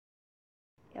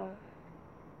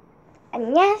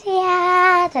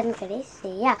안녕하세요. 저는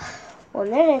그레이스예요.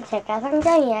 오늘은 제가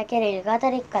성경 이야기를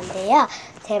읽어드릴 건데요.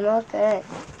 제목은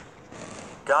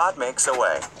God makes a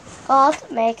way. God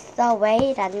makes a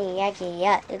way라는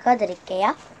이야기예요.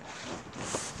 읽어드릴게요.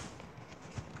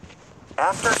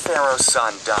 After Pharaoh's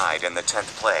son died in the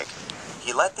 10th plague,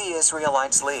 he let the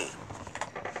Israelites leave.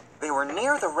 They were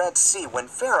near the Red Sea when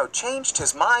Pharaoh changed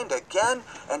his mind again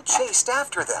and chased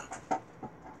after them.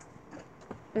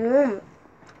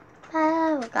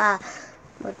 파라오가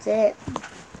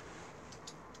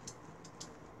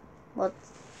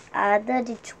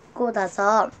아들이 죽고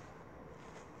나서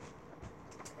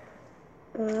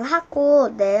하고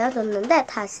내려줬는데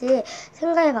다시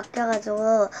생각이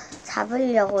바뀌어가지고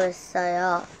잡으려고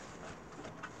했어요.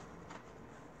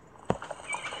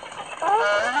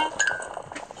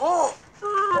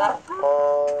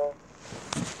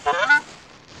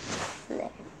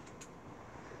 네.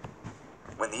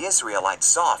 When the Israelites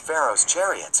saw Pharaoh's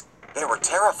chariots, they were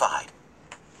terrified.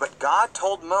 But God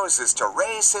told Moses to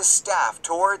raise his staff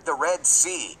toward the Red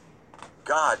Sea.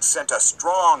 God sent a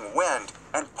strong wind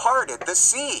and parted the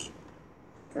sea.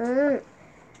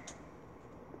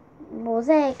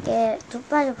 모세에게 두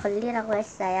발을 벌리라고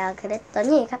했어요.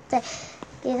 그랬더니 갑자기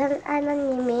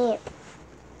하나님이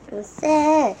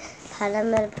센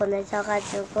바람을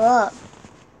보내셔가지고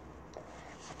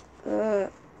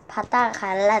바다가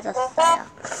갈라졌어요.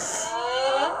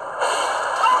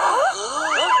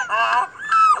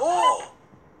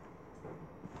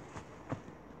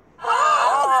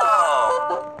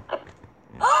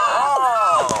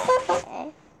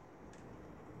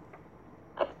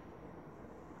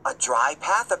 A dry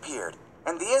path appeared,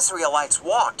 and the Israelites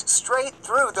walked straight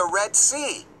through the Red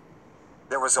Sea.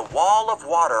 There was a wall of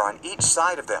water on each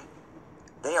side of them.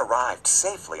 They arrived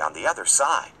safely on the other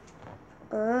side.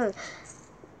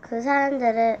 그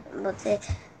사람들은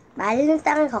말린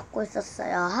땅을 걷고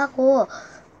있었어요. 하고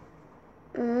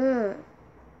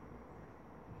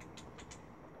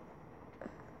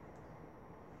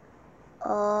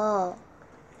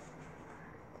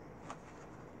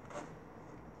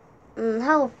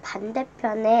하고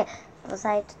반대편에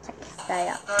무사히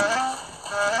도착했어요.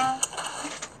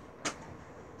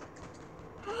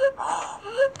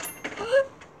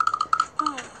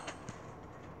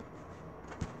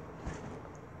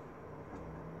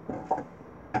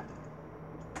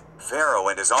 Pharaoh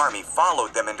and his army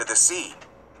followed them into the sea.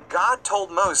 God told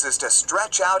Moses to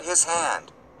stretch out his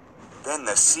hand. Then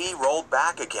the sea rolled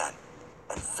back again,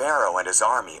 and Pharaoh and his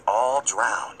army all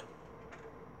drowned.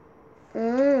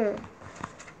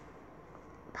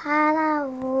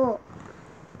 파라오가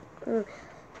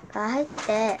할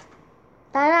때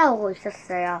따라오고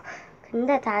있었어요.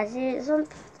 근데 다시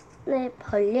손을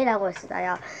벌리라고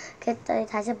했어요. 그랬더니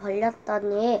다시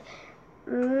벌렸더니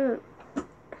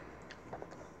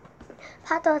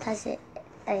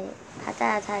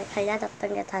바다가 잘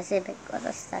갈라졌던 게 다시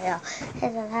메꿔졌어요.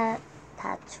 해서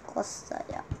다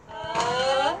죽었어요.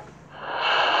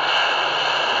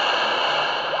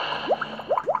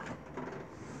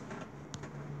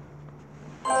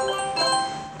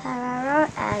 Pharaoh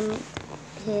and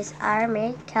his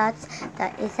army caught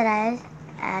the Israelites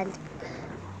and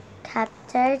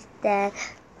captured them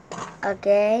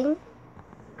again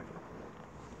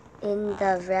in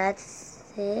the Red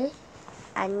Sea.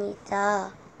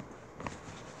 아니죠.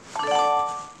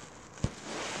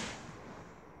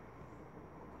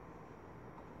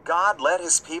 God led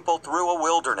his people through a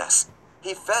wilderness.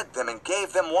 He fed them and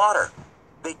gave them water.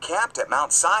 They camped at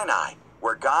Mount Sinai,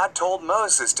 where God told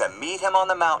Moses to meet him on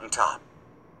the mountaintop.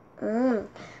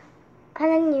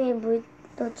 하나님이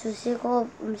물도 주시고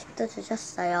음식도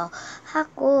주셨어요.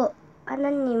 하고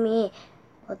하나님이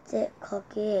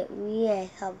거기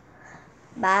위에서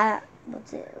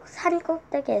산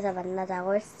꼭대기에서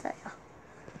만나자고 했어요.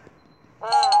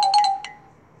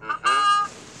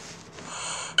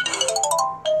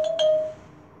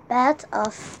 Bed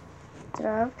of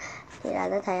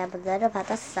Drum이라는 다이아몬드를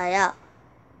받았어요.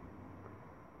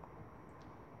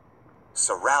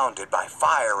 Surrounded by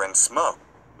fire and smoke,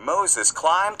 Moses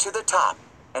climbed to the top,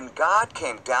 and God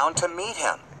came down to meet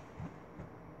him.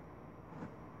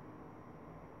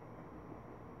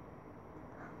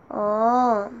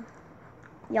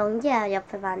 연기가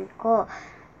옆에 많고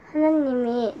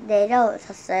하나님이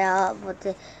내려오셨어요.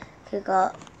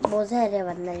 모세를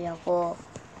만나려고.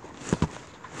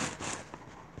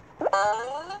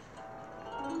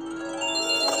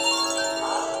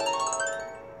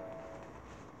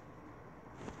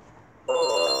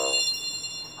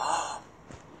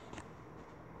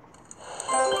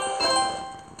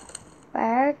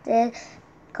 Where did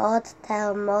God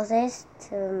tell Moses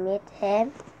to meet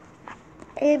him?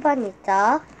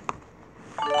 1번이죠.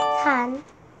 산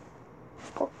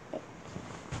꼭대기.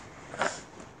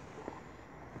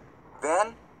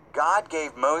 Then God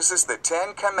gave Moses the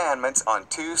 10 Commandments on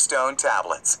 2 stone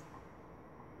tablets.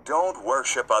 Don't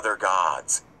worship other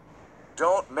gods.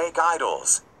 Don't make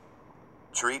idols.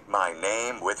 Treat my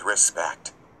name with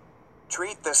respect.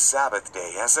 Treat the Sabbath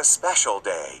day as a special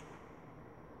day.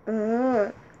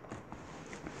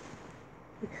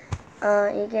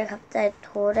 이게 갑자기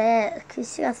돌에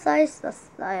글씨가 써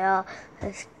있었어요.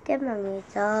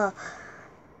 10계명이죠.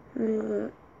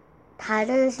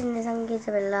 다른 신을 섬기지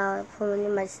말라,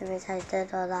 부모님 말씀을 잘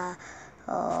들어라,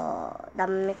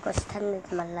 남의 것이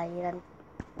탐내지 말라, 이런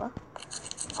거.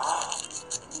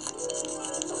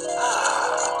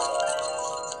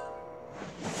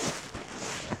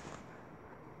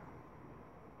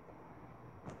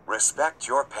 Respect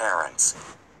your parents.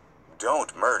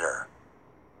 Don't murder.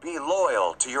 Be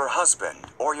loyal to your husband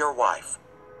or your wife.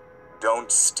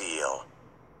 Don't steal.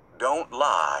 Don't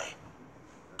lie.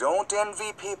 Don't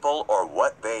envy people or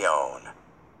what they own.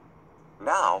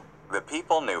 Now, the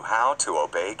people knew how to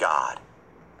obey God.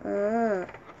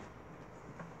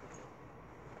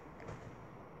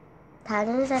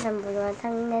 다른 사람 물건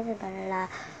탐내지 말라,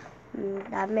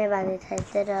 남의 말을 잘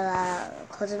들어라,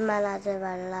 거짓말하지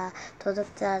말라,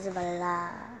 도둑질하지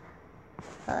말라,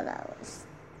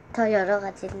 더 여러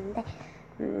가지 있는데,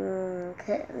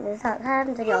 그래서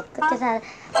사람들이 어떻게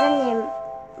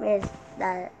하나님의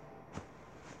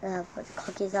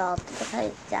거기서 어떻게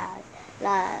살지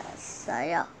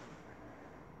알았어요.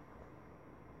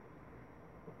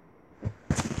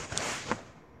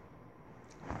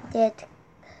 The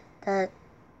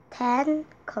 10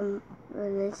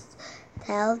 Commandments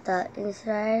tell the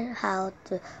Israel how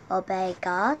to obey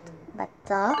God.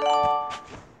 맞죠?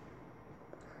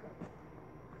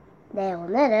 네,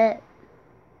 오늘은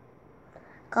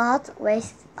God's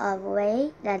Ways of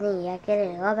Way라는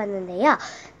이야기를 읽어봤는데요.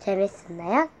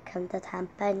 재밌었나요? 그럼 또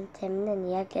다음번 재밌는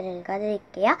이야기를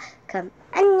읽어드릴게요. 그럼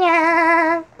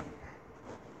안녕!